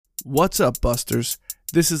What's up, Busters?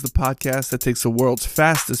 This is the podcast that takes the world's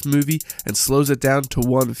fastest movie and slows it down to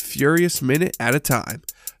one furious minute at a time.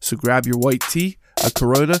 So grab your white tea, a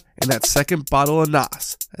Corona, and that second bottle of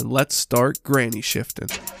Nas, and let's start granny shifting.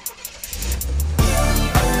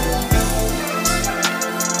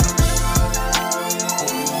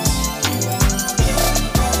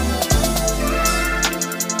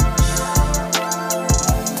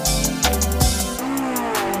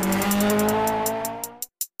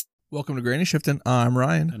 Welcome to Granny Shifting. I'm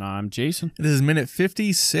Ryan. And I'm Jason. This is minute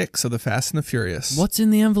 56 of The Fast and the Furious. What's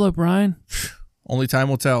in the envelope, Ryan? Only time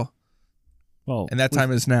will tell. Well, And that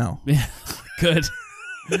time is now. Yeah, good.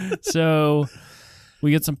 So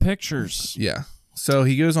we get some pictures. Yeah. So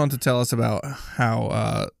he goes on to tell us about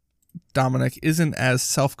how Dominic isn't as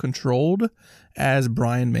self-controlled as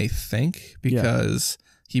Brian may think because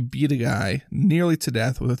he beat a guy nearly to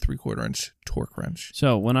death with a 3/4 inch torque wrench.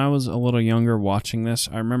 So when I was a little younger watching this,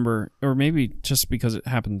 I remember, or maybe just because it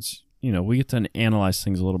happens, you know, we get to analyze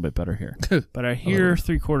things a little bit better here. But I hear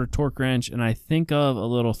 3/4 torque wrench and I think of a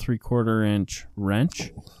little 3/4 inch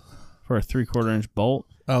wrench for a 3/4 inch bolt.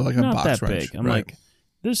 Oh, like a Not box that wrench. big. I'm like,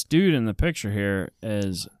 this dude in the picture here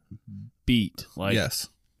is beat. Like, yes.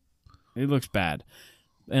 It looks bad.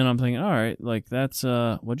 And I'm thinking, all right, like that's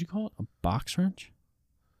what'd you call it? A box wrench?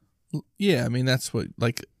 Yeah, I mean, that's what,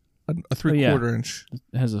 like a 3/4 inch.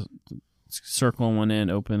 It has a circle on one end,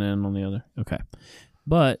 open end on the other. Okay.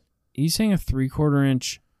 But he's saying a 3/4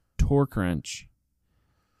 inch torque wrench.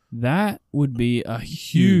 That would be a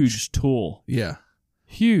huge tool. Yeah.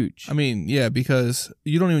 Huge. I mean, yeah, because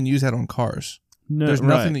you don't even use that on cars. No, There's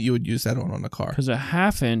nothing that you would use that on a car. Because a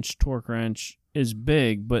 1/2 inch torque wrench is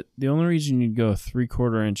big, but the only reason you'd go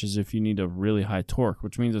 3/4 inch is if you need a really high torque,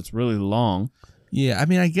 which means it's really long. Yeah, I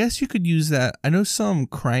mean, I guess you could use that. I know some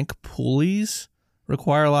crank pulleys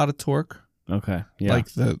require a lot of torque. Okay. Yeah.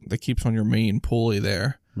 Like that keeps on your main pulley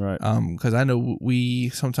there. Right. Because I know we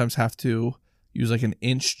sometimes have to use like an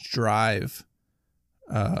inch drive,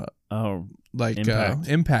 impact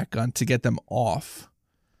gun to get them off.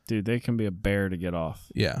 Dude, they can be a bear to get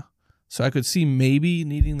off. Yeah. So I could see maybe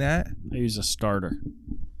needing that. I use a starter.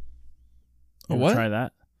 A You what? Try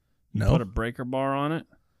that. No. Put a breaker bar on it.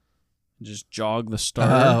 Just jog the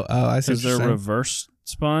starter. Oh, I see. Because they're reverse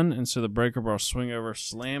spun, and so the breaker bar will swing over,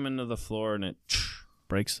 slam into the floor, and it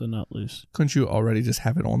breaks the nut loose. Couldn't you already just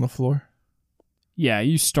have it on the floor? Yeah,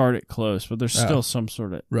 you start it close, but there's still some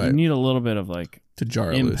sort of... Right. You need a little bit of, like, to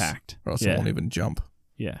jar it impact. Loose, or else it won't even jump.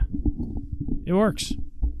 Yeah. It works.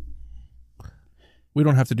 We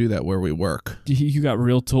don't have to do that where we work. You got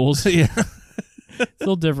real tools? Yeah. It's a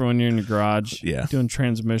little different when you're in the garage. Yeah. Doing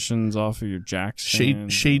transmissions off of your jack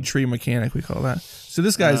stand. Shade tree mechanic, we call that. So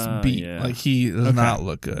this guy's beat. Yeah. Like, he does not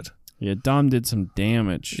look good. Yeah, Dom did some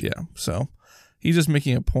damage. Yeah. So he's just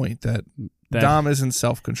making a point that Dom isn't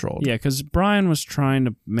self-controlled. Yeah, because Brian was trying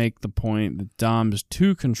to make the point that Dom's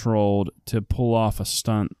too controlled to pull off a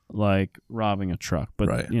stunt like robbing a truck.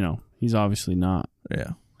 But, you know, he's obviously not.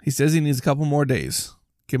 Yeah. He says he needs a couple more days.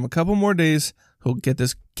 Give him a couple more days. He'll get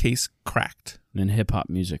this case cracked. And then hip-hop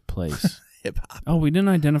music plays. Hip-hop. Oh, we didn't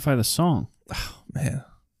identify the song. Oh, man.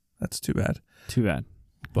 That's too bad. Too bad.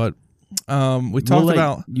 But we talked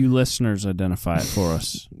about... you listeners identify it for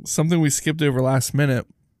us. Something we skipped over last minute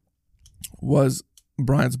was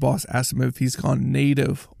Brian's boss asked him if he's gone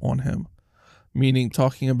native on him. Meaning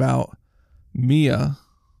talking about Mia.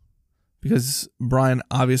 Because Brian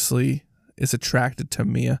obviously is attracted to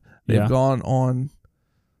Mia. They've gone on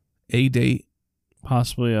a date.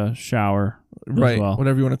 Possibly a shower. Right. Well.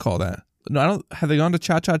 Whatever you want to call that. No, I don't. Have they gone to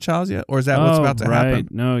Cha-Cha-Cha's yet? Or is that what's about to happen?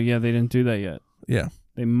 No, yeah, they didn't do that yet. Yeah.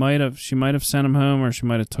 They might have. She might have sent him home, or she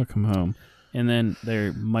might have took him home, and then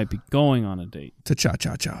they might be going on a date to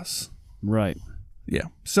Cha-Cha-Cha's. Right. Yeah.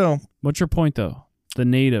 So, what's your point though? The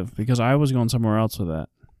native, because I was going somewhere else with that.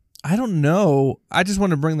 I don't know. I just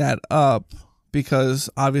want to bring that up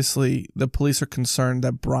because obviously the police are concerned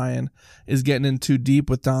that Brian is getting in too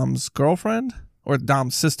deep with Dom's girlfriend or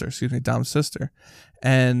Dom's sister. Excuse me, Dom's sister,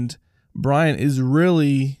 and Brian is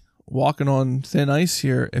really walking on thin ice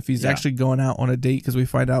here if he's actually going out on a date, because we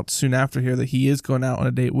find out soon after here that he is going out on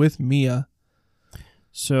a date with Mia.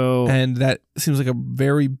 So, and that seems like a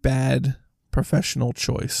very bad professional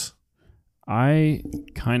choice. I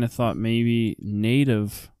kind of thought maybe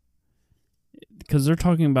native, because they're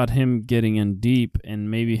talking about him getting in deep and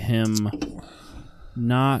maybe him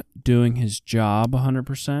not doing his job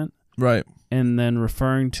 100%. Right. And then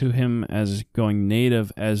referring to him as going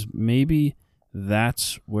native as maybe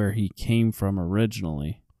that's where he came from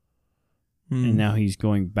originally. And now he's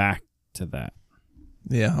going back to that.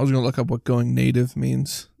 Yeah, I was going to look up what going native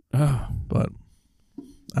means. Oh. But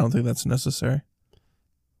I don't think that's necessary.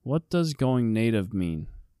 What does going native mean?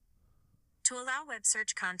 To allow web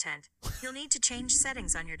search content, you'll need to change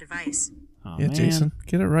settings on your device. Oh, Yeah, man. Jason,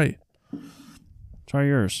 get it right. Try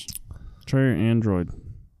yours. Try your Android.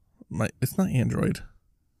 It's not Android.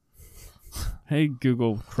 Hey,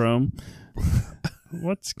 Google Chrome.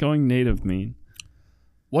 What's going native mean?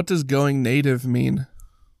 What does going native mean?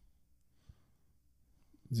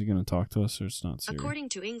 Is he going to talk to us or it's not serious? According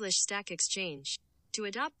to English Stack Exchange, to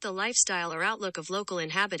adopt the lifestyle or outlook of local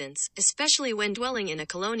inhabitants, especially when dwelling in a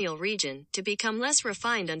colonial region, to become less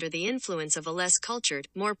refined under the influence of a less cultured,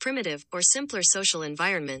 more primitive, or simpler social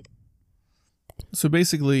environment. So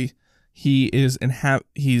basically, he's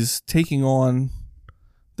taking on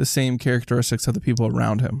the same characteristics of the people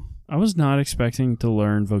around him. I was not expecting to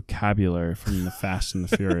learn vocabulary from the Fast and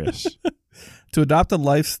the Furious. To adopt the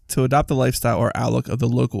lifestyle or outlook of the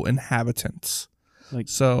local inhabitants. Like,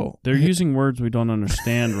 so they're using words we don't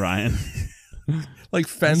understand, Ryan. Like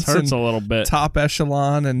fence This hurts and a little bit. top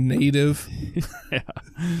echelon and native. Yeah.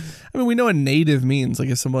 I mean, we know what native means, like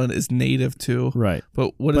if someone is native to. Right.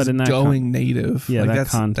 But what is in that going native? Yeah, like that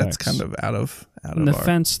that's context. kind of out of And the our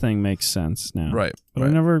fence thing makes sense now. right. But right.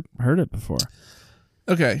 I never heard it before.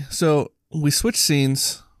 Okay, so we switch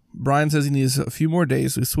scenes. Brian says he needs a few more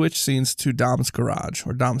days. We switch scenes to Dom's garage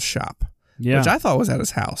or Dom's shop, Yeah. which I thought was at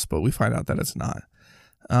his house, but we find out that it's not.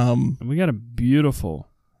 And we got a beautiful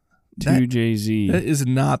That 2JZ. is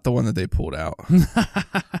not the one that they pulled out.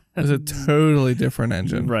 It's a totally different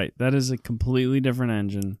engine. Right. That is a completely different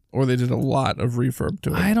engine. Or they did a lot of refurb to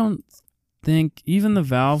it. I don't think even the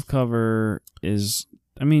valve cover is.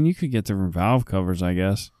 I mean, you could get different valve covers, I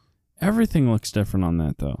guess. Everything looks different on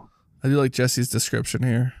that, though. I do like Jesse's description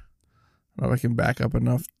here. I don't know if I can back up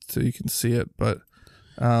enough so you can see it, but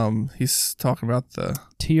he's talking about the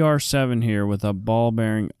TR7 here with a ball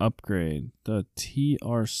bearing upgrade. The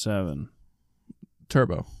TR7.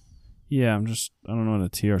 turbo. Yeah, I don't know what a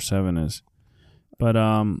TR7 is. But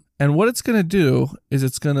And what it's going to do is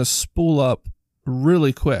it's going to spool up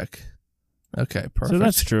really quick. Okay, perfect. so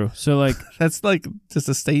that's true. So like That's like just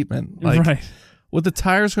a statement. Like right. what the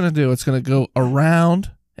tire's going to do, it's going to go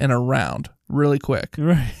around and around really quick.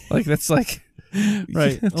 Right. Like that's like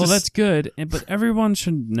Right. Well, just- that's good, but everyone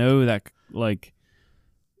should know that. Like,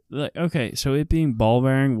 okay, so it being ball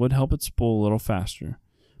bearing would help it spool a little faster,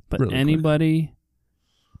 but Really quick. anybody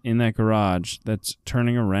in that garage that's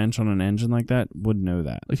turning a wrench on an engine like that would know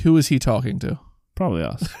that. like who is he talking to? Probably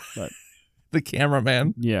us, but The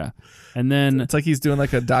cameraman. yeah. And then It's like he's doing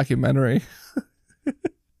like a documentary.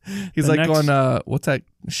 He's The like next- on what's that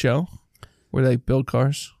show where they build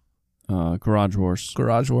cars? Garage Wars,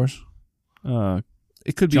 Garage Wars.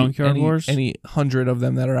 It could be Junkyard Wars? any 100 of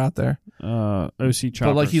them that are out there. OC Choppers.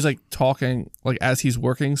 But like he's like talking like as he's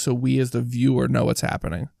working, so we as the viewer know what's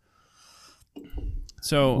happening.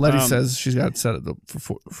 so Letty says she's got it set at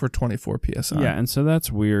for 24 psi. yeah, and so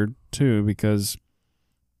that's weird too because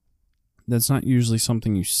that's not usually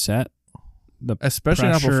something you set. The especially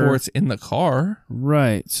not pressure- before it's in the car.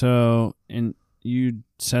 Right. So, and you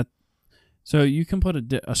set, so you can put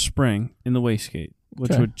a spring in the wastegate,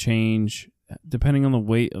 which Okay. would change depending on the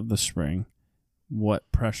weight of the spring,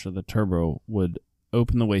 what pressure the turbo would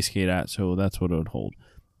open the wastegate at. So that's what it would hold.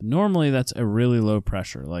 Normally, that's a really low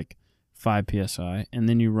pressure, like 5 psi, and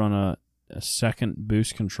then you run a second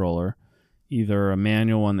boost controller, either a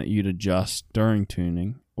manual one that you'd adjust during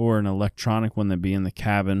tuning, or an electronic one that'd be in the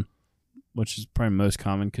cabin, which is probably most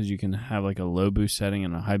common because you can have like a low boost setting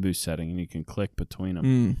and a high boost setting, and you can click between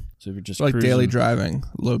them. So if you're just So like cruising, daily driving,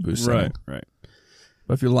 low boost setting. right,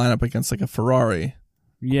 But if you line up against like a Ferrari,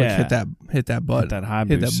 yeah, quick, hit that button. hit that high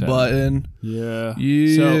Hit boost that setting. button. Yeah,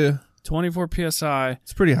 Yeah. So 24 psi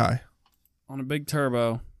It's pretty high. on a big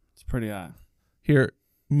turbo. It's pretty high. Here,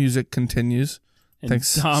 music continues. And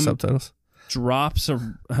Thanks, Dom subtitles. drops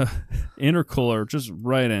a intercooler just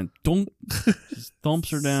right in. Don't just thumps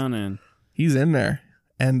her down in. He's in there.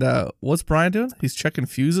 And what's Brian doing? He's checking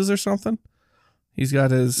fuses or something. He's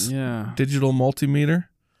got his Yeah, digital multimeter.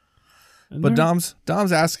 And But there-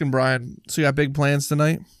 Dom's asking Brian, so you got big plans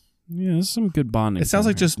tonight? yeah, there's some good bonding. It sounds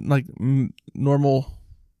going like here. just like normal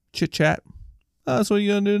chit chat. That's what you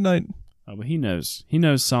gonna do tonight? Oh, but he knows. He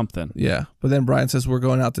knows something. Yeah. But then Brian says we're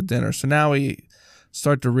going out to dinner. So now we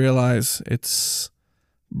start to realize it's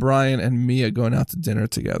Brian and Mia going out to dinner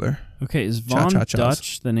together. Okay, is Von Cha-cha-chas.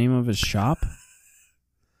 Dutch the name of his shop?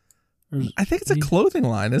 Or is- I think it's a clothing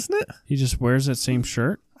line, isn't it? he just wears that same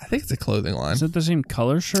shirt? I think it's a clothing line. Is it the same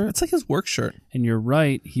color shirt? It's like his work shirt. And you're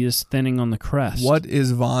right, he is thinning on the crest. What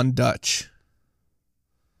is Von Dutch?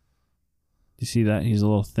 You see that? He's a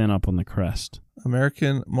little thin up on the crest.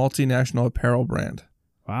 American multinational apparel brand.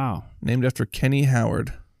 Wow. Named after Kenny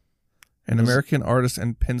Howard, an American artist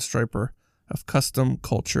and pinstriper of custom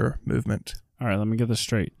culture movement. All right, let me get this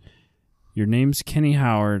straight. Your name's Kenny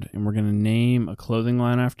Howard, and we're going to name a clothing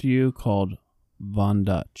line after you called Von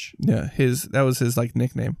Dutch. Yeah, that was his like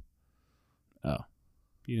nickname. Oh,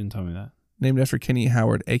 you didn't tell me that. Named after Kenny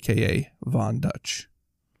Howard, a.k.a. Von Dutch.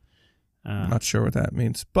 I'm not sure what that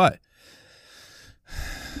means, but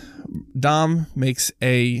Dom makes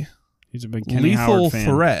a he's a big Kenny lethal Howard fan.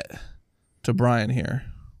 threat to Brian here.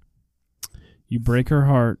 You break her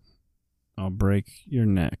heart, I'll break your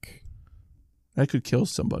neck. That could kill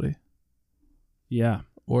somebody. Yeah.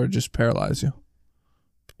 Or just paralyze you.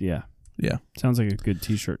 Yeah. Yeah. Sounds like a good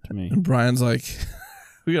t-shirt to me. And Brian's like,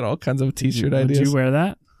 we got all kinds of t-shirt ideas. Would you wear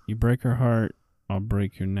that? You break her heart, I'll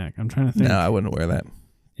break your neck. I'm trying to think. No, I wouldn't wear that.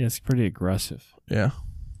 Yeah, it's pretty aggressive. Yeah.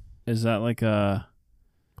 Is that like a...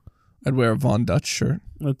 I'd wear a Von Dutch shirt.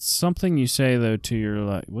 It's something you say, though, to your,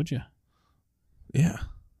 like, would you? Yeah.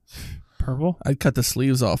 Purple? I'd cut the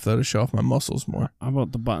sleeves off, though, to show off my muscles more. How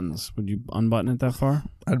about the buttons? Would you unbutton it that far?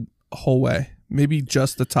 I'd whole way. Maybe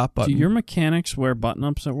just the top button. Do your mechanics wear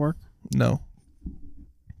button-ups at work? No.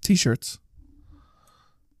 T-shirts.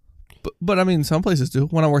 But I mean, some places do.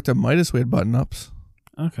 When I worked at Midas, we had button-ups.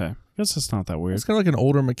 Okay. I guess it's not that weird. It's kind of like an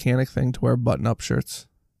older mechanic thing to wear button-up shirts.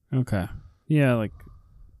 Okay. Yeah, like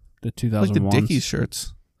the 2001s. Like the Dickies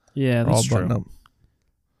shirts. Yeah, that's all true. button-up.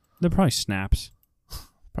 They're probably snaps.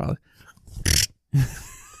 Probably.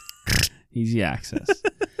 Easy access.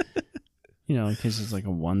 You know, in case it's like a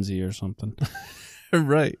onesie or something.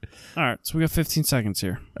 Right. All right, so we got 15 seconds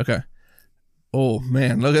here. Okay. Oh,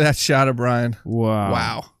 man. Look at that shot of Brian.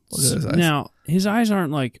 Wow. Look at his eyes. Now, his eyes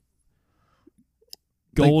aren't like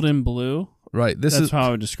golden blue. Right. That's how I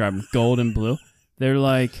would describe them. Golden blue. They're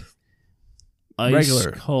like ice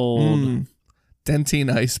regular. cold. Dentine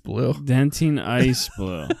ice blue. Dentine ice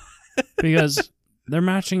blue. Because they're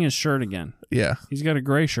matching his shirt again. Yeah. He's got a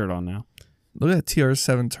gray shirt on now. Look at that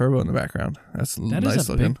TR7 turbo in the background. That's That nice is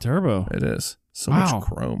a looking. big turbo. It is. So Wow. much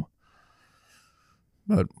chrome.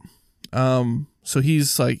 But so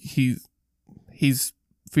he's like he's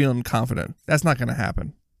feeling confident. That's not gonna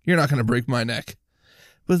happen. You're not gonna break my neck.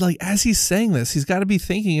 But like as he's saying this, he's gotta be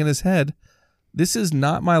thinking in his head, this is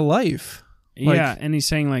not my life. Like, Yeah, and he's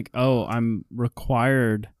saying like, "Oh, I'm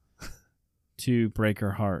required to break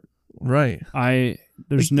her heart." right.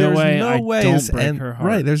 There's Like, no way I this don't break her heart.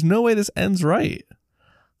 Right. There's no way this ends right.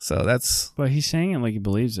 So that's But he's saying it like he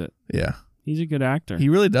believes it. yeah. He's a good actor. He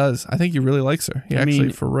really does. I think he really likes her. He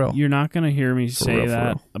actually for real. You're not going to hear me say real, for that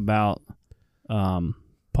real. about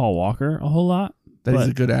Paul Walker a whole lot. That he's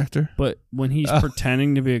a good actor. But when he's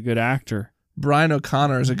pretending to be a good actor, Brian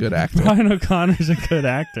O'Connor is a good actor. Brian O'Connor's a good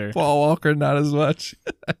actor. Paul Walker, not as much.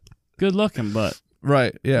 Good looking, but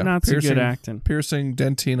Right, yeah. not so good acting. Piercing,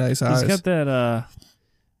 dentine, nice eyes. He's got that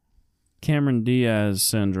Cameron Diaz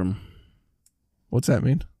syndrome. What's that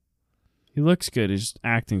mean? He looks good. His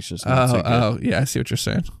acting's just not so good. Yeah, I see what you're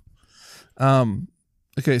saying.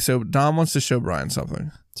 Okay, so Dom wants to show Brian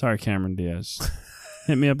something. Sorry, Cameron Diaz.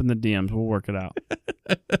 Hit me up in the DMs. We'll work it out.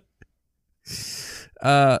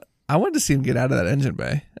 I wanted to see him get out of that engine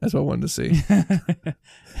bay. That's what I wanted to see.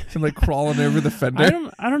 Him like crawling over the fender.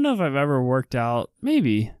 I don't know if I've ever worked out.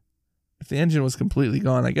 Maybe. If the engine was completely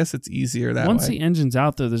gone, I guess it's easier that Once way. the engine's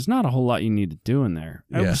out there, there's not a whole lot you need to do in there.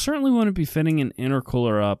 Yeah. I certainly wouldn't be fitting an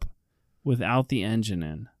intercooler up without the engine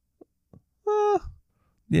in.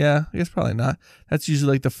 Yeah, I guess probably not. That's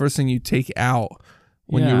usually like the first thing you take out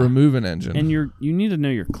when Yeah. you remove an engine. And you need to know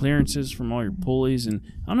your clearances from all your pulleys. And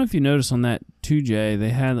I don't know if you noticed on that 2J,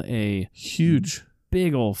 they had a huge,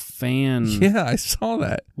 big old fan. Yeah, I saw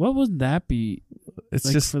that. What would that be? It's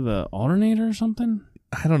like just for the alternator or something?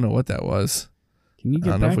 I don't know what that was. Can you I get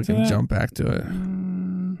don't know back if we to can that? jump back to it.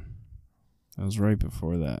 That was right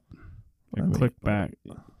before that. Let me- Click back.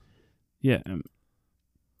 Yeah.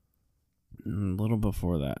 A little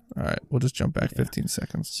before that. All right, we'll just jump back 15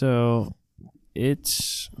 seconds. So I'm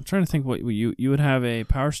trying to think what you would have a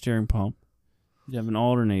power steering pump. You'd have an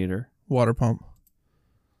alternator. Water pump.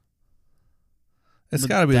 It's Would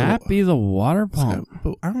got to be that be the water pump?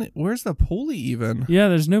 But I don't. Where's the pulley even? Yeah,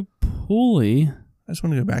 there's no pulley. I just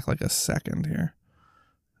want to go back like a second here,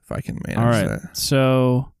 if I can manage All right. that.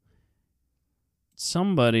 So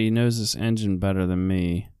somebody knows this engine better than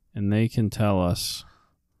me, and they can tell us.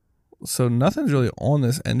 So nothing's really on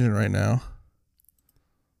this engine right now.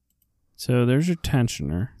 So there's your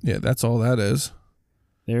tensioner. Yeah, that's all that is.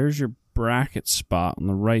 There's your bracket spot on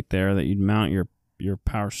the right there that you'd mount your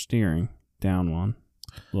power steering down one.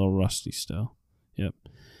 A little rusty still. Yep.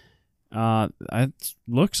 It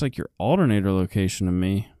looks like your alternator location to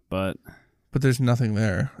me, but But there's nothing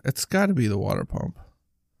there. It's got to be the water pump.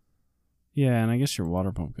 Yeah, and I guess your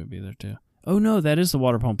water pump could be there too. Oh no, that is the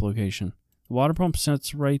water pump location. The water pump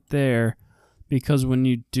sits right there because when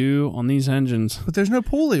you do on these engines, But there's no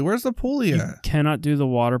pulley. Where's the pulley you at? cannot do the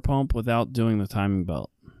water pump without doing the timing belt.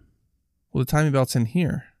 Well, the timing belt's in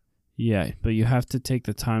here. Yeah, but you have to take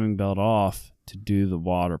the timing belt off to do the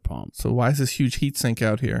water pump. So why is this huge heat sink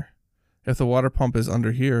out here? If the water pump is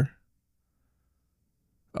under here.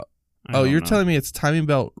 Oh, you're telling me it's timing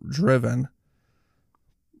belt driven.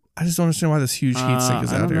 I just don't understand why this huge heat sink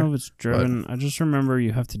is I out don't here. know if it's driven. I just remember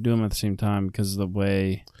you have to do them at the same time because of the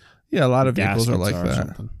way Yeah, a lot of vehicles are gaskets like or that.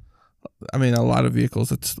 something. I mean, a lot of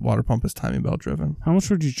vehicles, it's water pump is timing belt driven. How much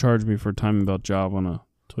would you charge me for a timing belt job on a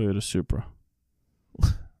Toyota Supra?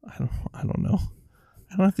 I don't know.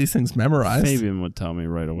 I don't have these things memorized. Fabian would tell me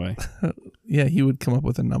right away. Yeah, he would come up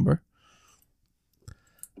with a number.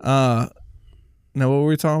 Now, what were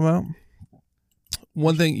we talking about?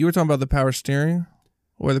 One thing, you were talking about the power steering,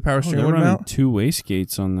 where the power steering they're would running mount. 2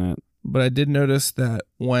 wastegates on that. But I did notice that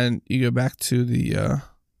when you go back to the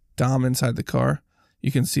dom inside the car,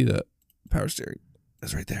 you can see the power steering.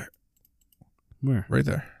 It's right there. Where? Right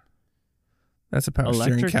there. That's a power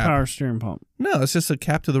steering Electric cap. power steering pump. No, it's just a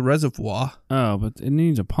cap to the reservoir. Oh, but it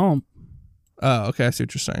needs a pump. Oh, okay. I see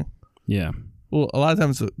what you're saying. Yeah. Well, a lot of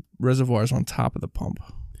times the reservoir is on top of the pump.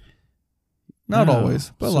 Not No,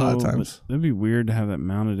 always, but a lot of times. It'd be weird to have that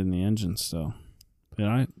mounted in the engine still.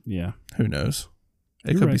 But Who knows?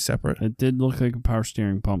 It You're could be right. separate. It did look like a power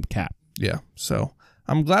steering pump cap. Yeah. So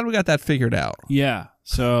I'm glad we got that figured out. Yeah.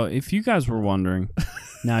 So if you guys were wondering,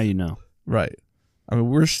 now you know. Right. I mean,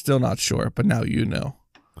 we're still not sure, but now you know.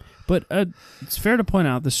 But it's fair to point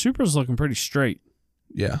out the Supra's looking pretty straight.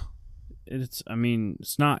 Yeah. It's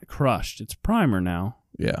not crushed. It's primer now,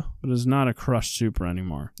 Yeah. but it's not a crushed Supra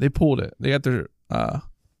anymore. They pulled it. They got their,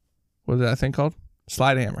 what is that thing called?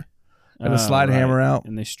 Slide hammer. Got a slide Right. hammer out.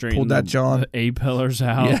 And they straightened Pulled that John. the A pillars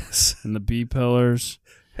out Yes. and the B pillars.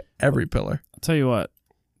 Every pillar. I'll tell you what,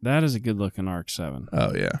 that is a good looking RX-7.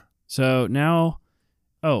 Oh, yeah. So now,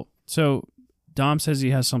 so Dom says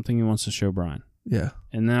he has something he wants to show Brian. Yeah.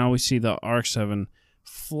 And now we see the RX-7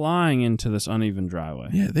 flying into this uneven driveway.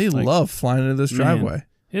 Yeah. They love flying into this Man. driveway.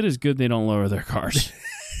 It is good they don't lower their cars.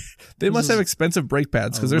 They This must is have expensive brake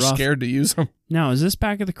pads because a they're rough- scared to use them. Now, is this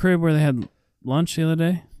back at the crib where they had lunch the other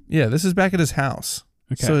day? Yeah. This is back at his house.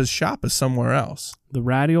 Okay. So his shop is somewhere else. The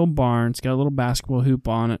radial barn, it's got a little basketball hoop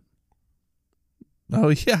on it. Oh,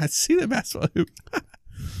 yeah. I see the basketball hoop.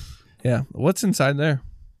 Yeah. What's inside there?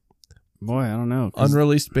 Boy, I don't know. 'Cause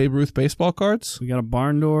Unreleased Babe Ruth baseball cards? we got a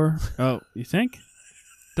barn door. Oh, you think?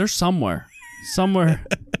 They're somewhere. Somewhere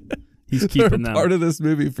he's keeping They're them. part of this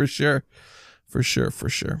movie for sure. For sure.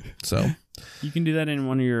 So, You can do that in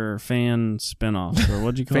one of your fan spinoffs, or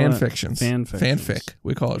what'd you call fan it? fictions. Fanfictions. Fanfic.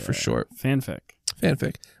 We call it for Yeah. short. Fanfic.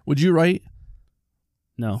 Fanfic. Would you write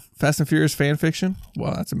No. Fast and Furious fan fiction?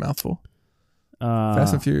 Wow, that's a mouthful.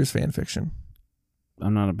 Fast and Furious fan fiction.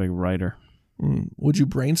 I'm not a big writer. Would you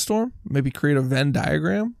brainstorm? Maybe create a Venn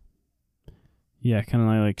diagram? Yeah, kind of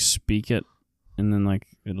like speak it, and then like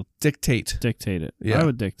it'll Dictate. dictate it. Yeah. I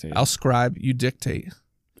would dictate. I'll scribe, you dictate.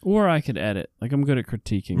 Or I could edit. Like I'm good at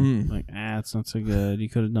critiquing. Mm. Like, it's not so good. You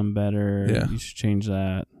could have done better. Yeah. You should change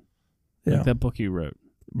that. Yeah. Like that book you wrote.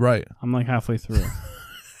 Right. I'm like halfway through.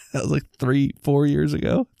 That was like 3 years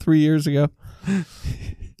ago.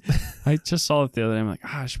 I just saw it the other day. I'm like,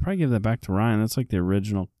 I should probably give that back to Ryan. That's like the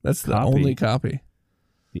original. That's the Copy. only copy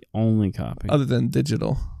The only copy. other than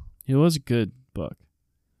digital. It was a good book.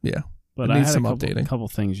 Yeah. But It I needs had some a couple, updating. couple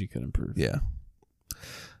things you could improve. Yeah.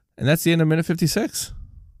 And that's the end of minute 56.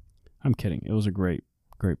 I'm kidding. It was a great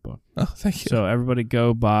book. Oh, thank you. So everybody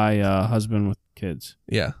go buy Husband with Kids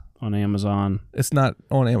Yeah. on Amazon. It's not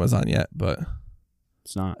on Amazon yet, but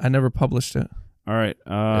It's not. I never published it. All right. It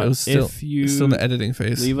was still, if you it's still in the editing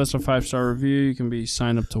phase. leave us a 5-star review, you can be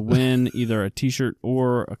signed up to win either a t-shirt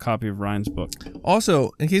or a copy of Ryan's book. Also,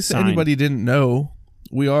 in case Signed. anybody didn't know,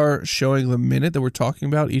 we are showing the minute that we're talking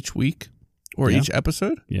about each week or Yeah. each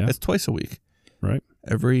episode. Yeah. It's twice a week. Right.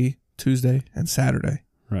 Every Tuesday and Saturday.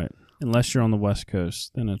 Right. Unless you're on the West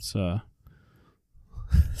Coast, then it's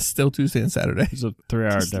Still Tuesday and Saturday. a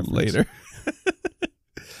 3-hour Just difference. later.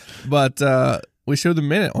 But we show the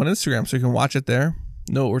minute on Instagram, so you can watch it there,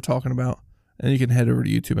 know what we're talking about, and you can head over to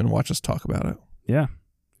YouTube and watch us talk about it. Yeah.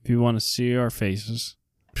 If you want to see our faces.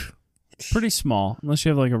 Pretty small, unless you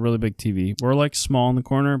have like a really big TV. We're like small in the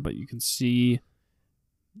corner, but you can see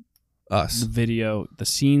Us. the video. The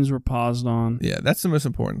scenes were paused on. Yeah, that's the most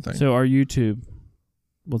important thing. So our YouTube,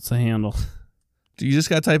 what's the handle? You just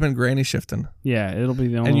got to type in granny shifting. Yeah, it'll be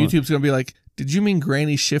the only And one. YouTube's going to be like, did you mean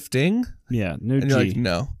granny shifting? Yeah, no And G. you're like,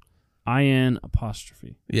 no. IN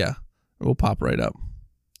apostrophe. Yeah. It will pop right up.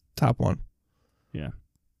 Top one. Yeah.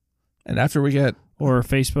 And after we get... Or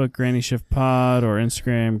Facebook, Granny Shift Pod, or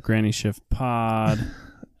Instagram, Granny Shift Pod.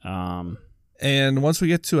 And once we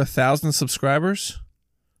get to 1,000 subscribers...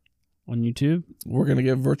 On YouTube? We're going to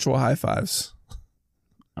give virtual high fives.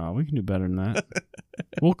 Oh, we can do better than that.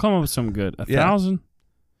 We'll come up with something good. 1,000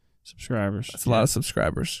 subscribers. That's a lot of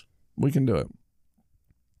subscribers. We can do it.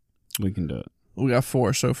 We can do it. We got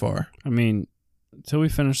 4 so far. I mean, until we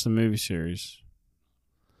finish the movie series,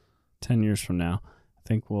 10 years from now, I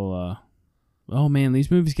think we'll... oh, man, these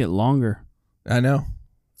movies get longer. I know.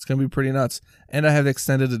 It's going to be pretty nuts. And I have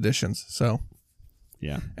extended editions, so...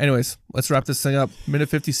 Yeah. Anyways, let's wrap this thing up. Minute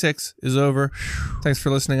 56 is over. Thanks for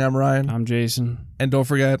listening. I'm Ryan. I'm Jason. And don't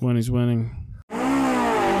forget... When he's winning...